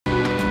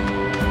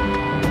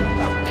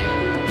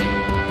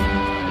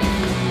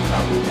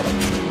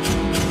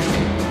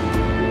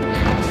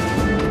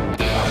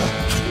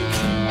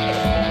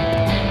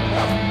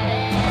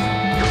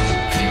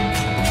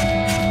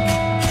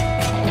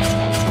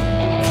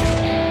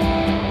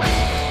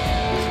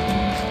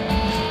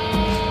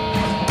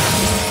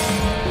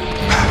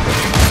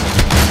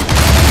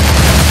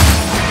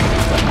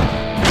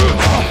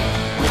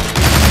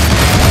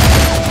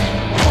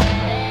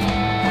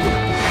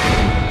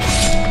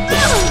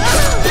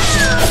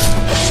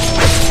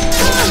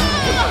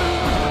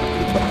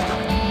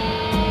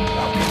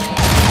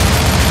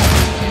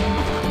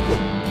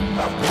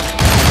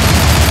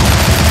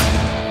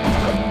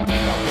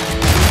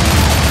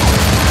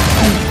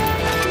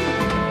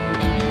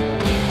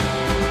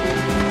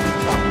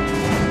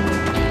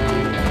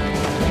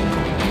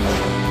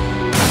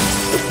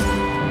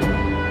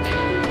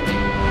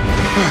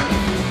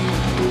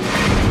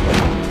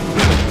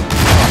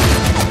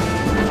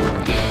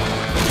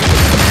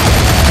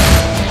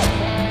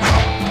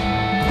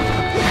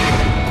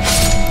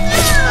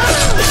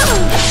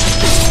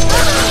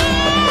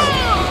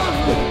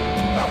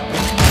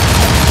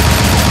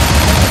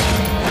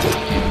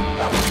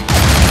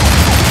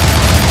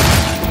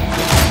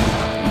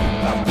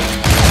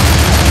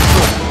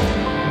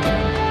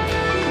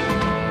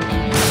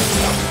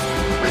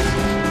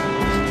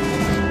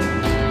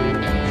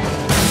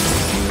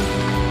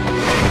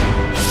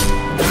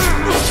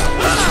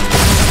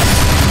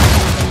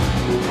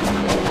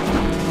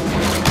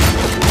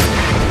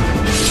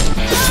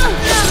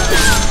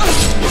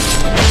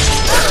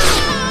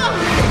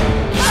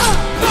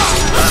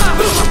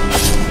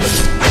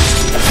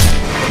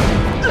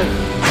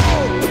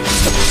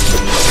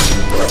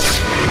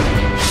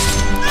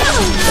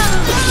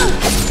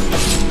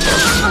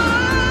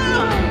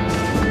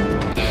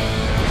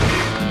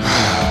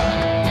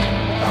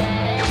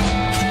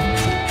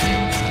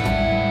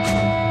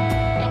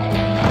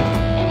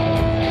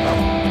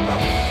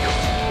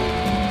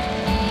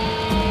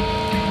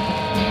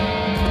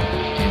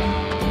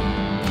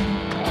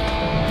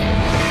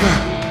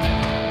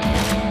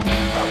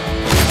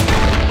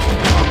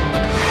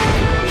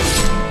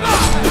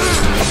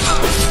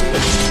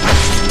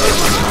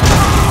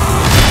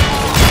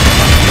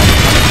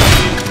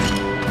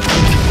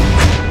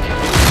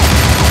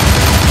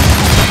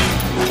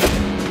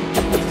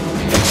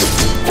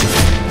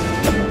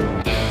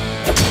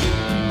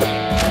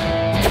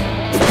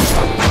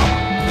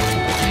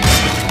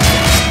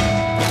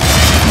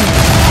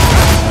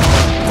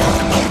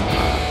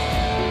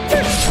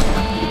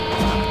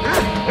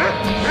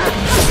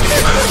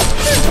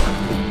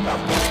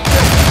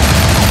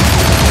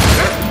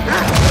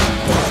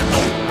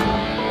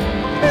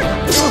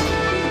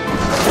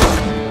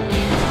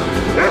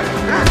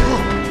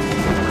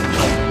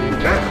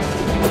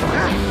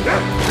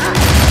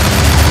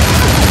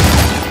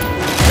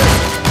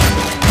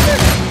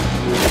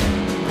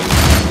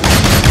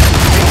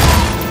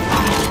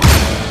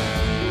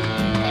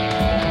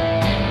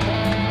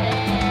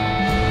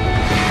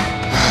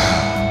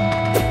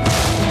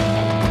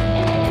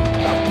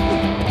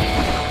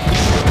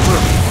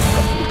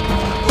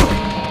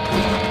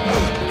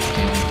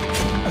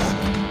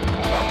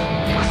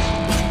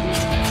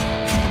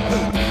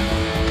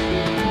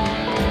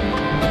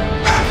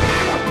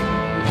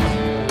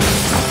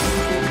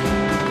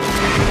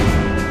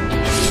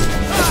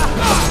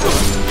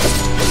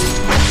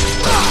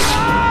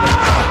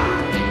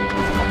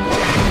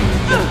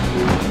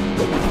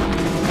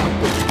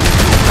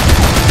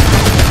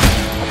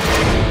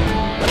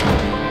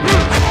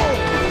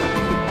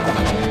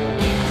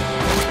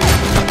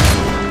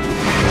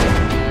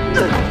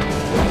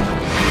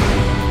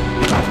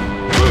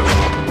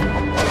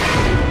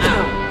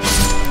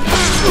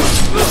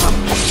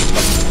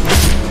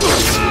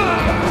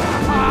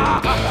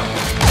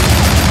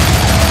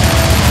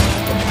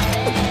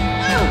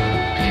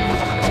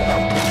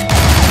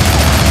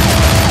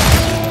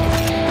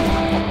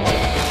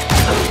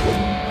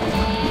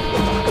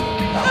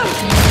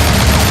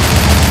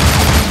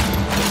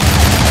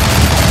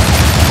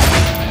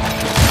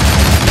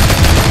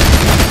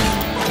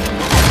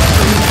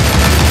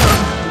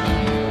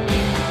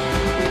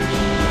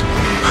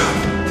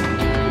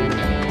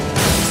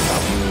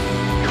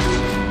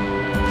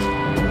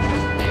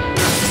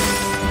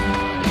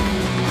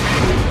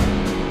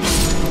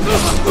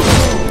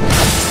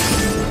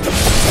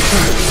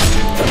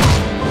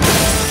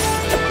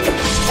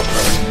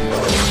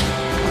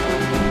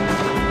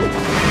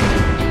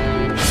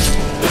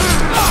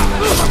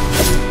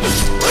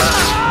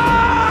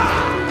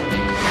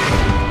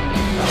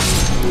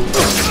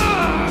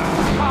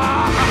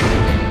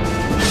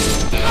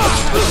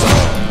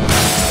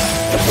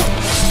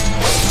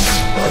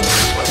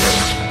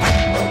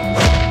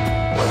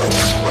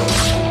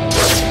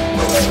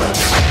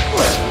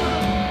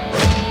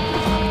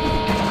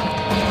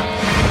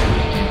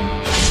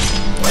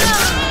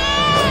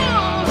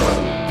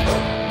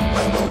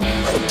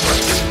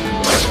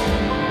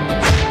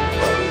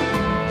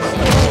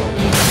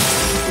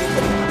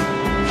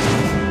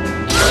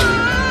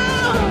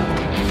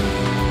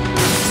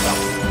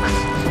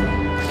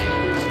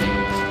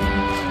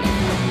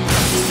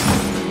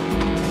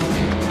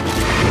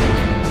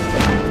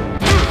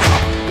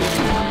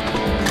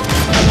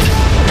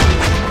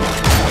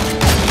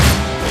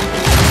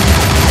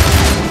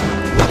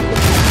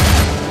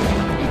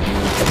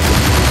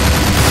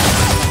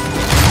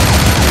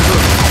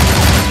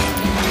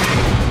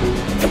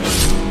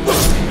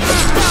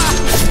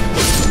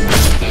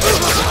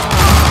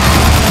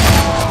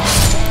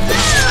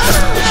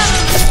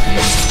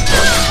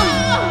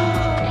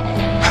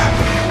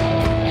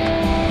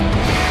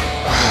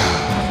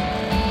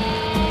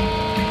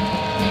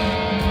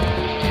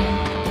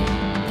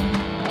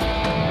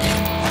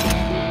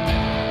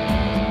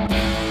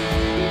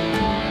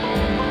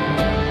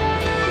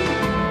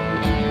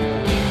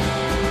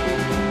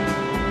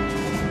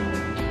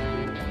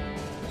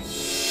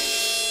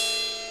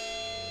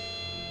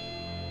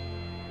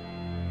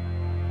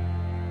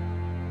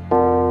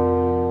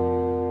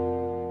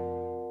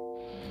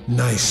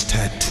nice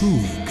tattoo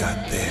you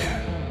got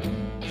there.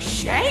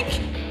 Shank?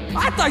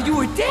 I thought you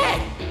were dead.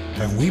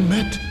 Have we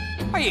met?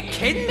 Are you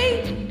kidding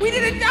me? We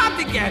did a job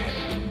together.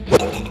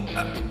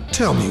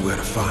 Tell me where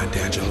to find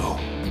Angelo.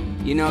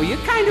 You know, you're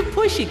kind of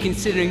pushy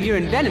considering you're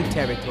in Venom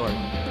territory.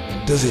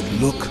 Does it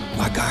look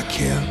like I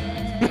care?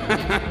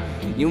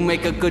 You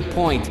make a good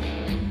point.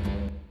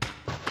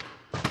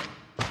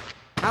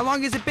 How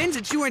long has it been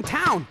since you were in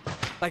town?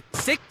 Like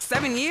 6,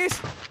 7 years?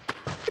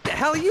 What the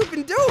hell have you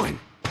been doing?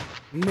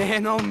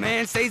 Man, oh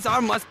man,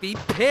 Cesar must be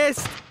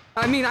pissed.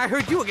 I mean, I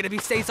heard you were gonna be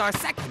Cesar's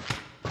second.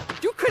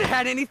 You could have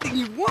had anything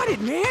you wanted,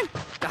 man.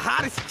 The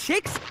hottest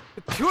chicks,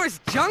 the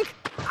purest junk.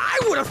 I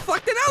would have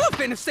fucked an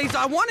elephant if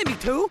Cesar wanted me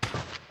to.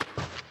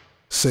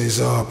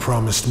 Cesar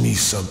promised me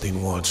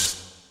something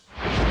once.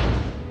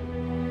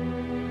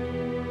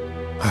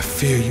 I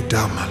fear you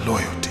doubt my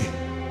loyalty.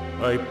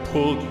 I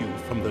pulled you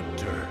from the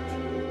dirt.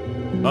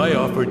 I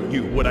offered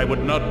you what I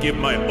would not give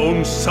my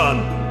own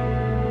son.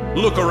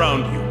 Look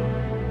around you.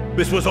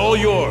 This was all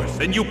yours,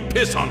 and you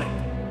piss on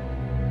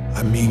it.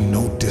 I mean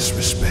no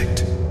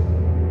disrespect.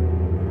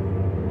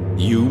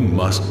 You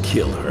must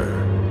kill her.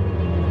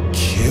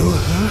 Kill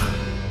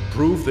her?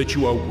 Prove that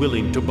you are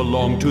willing to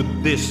belong to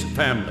this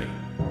family.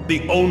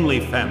 The only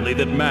family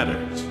that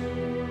matters.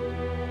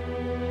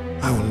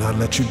 I will not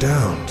let you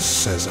down,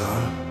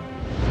 Cesar.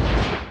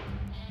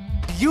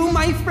 You,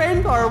 my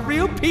friend, are a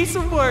real piece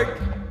of work.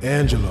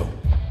 Angelo.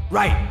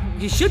 Right,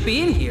 you should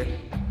be in here.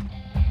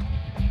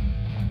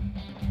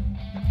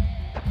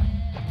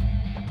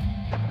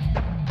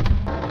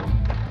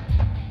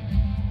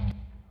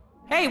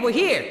 Hey, we're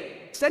here.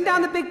 Send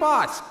down the big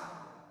boss.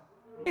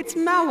 It's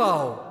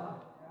Mello.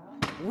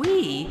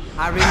 We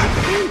are in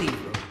the candy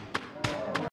room.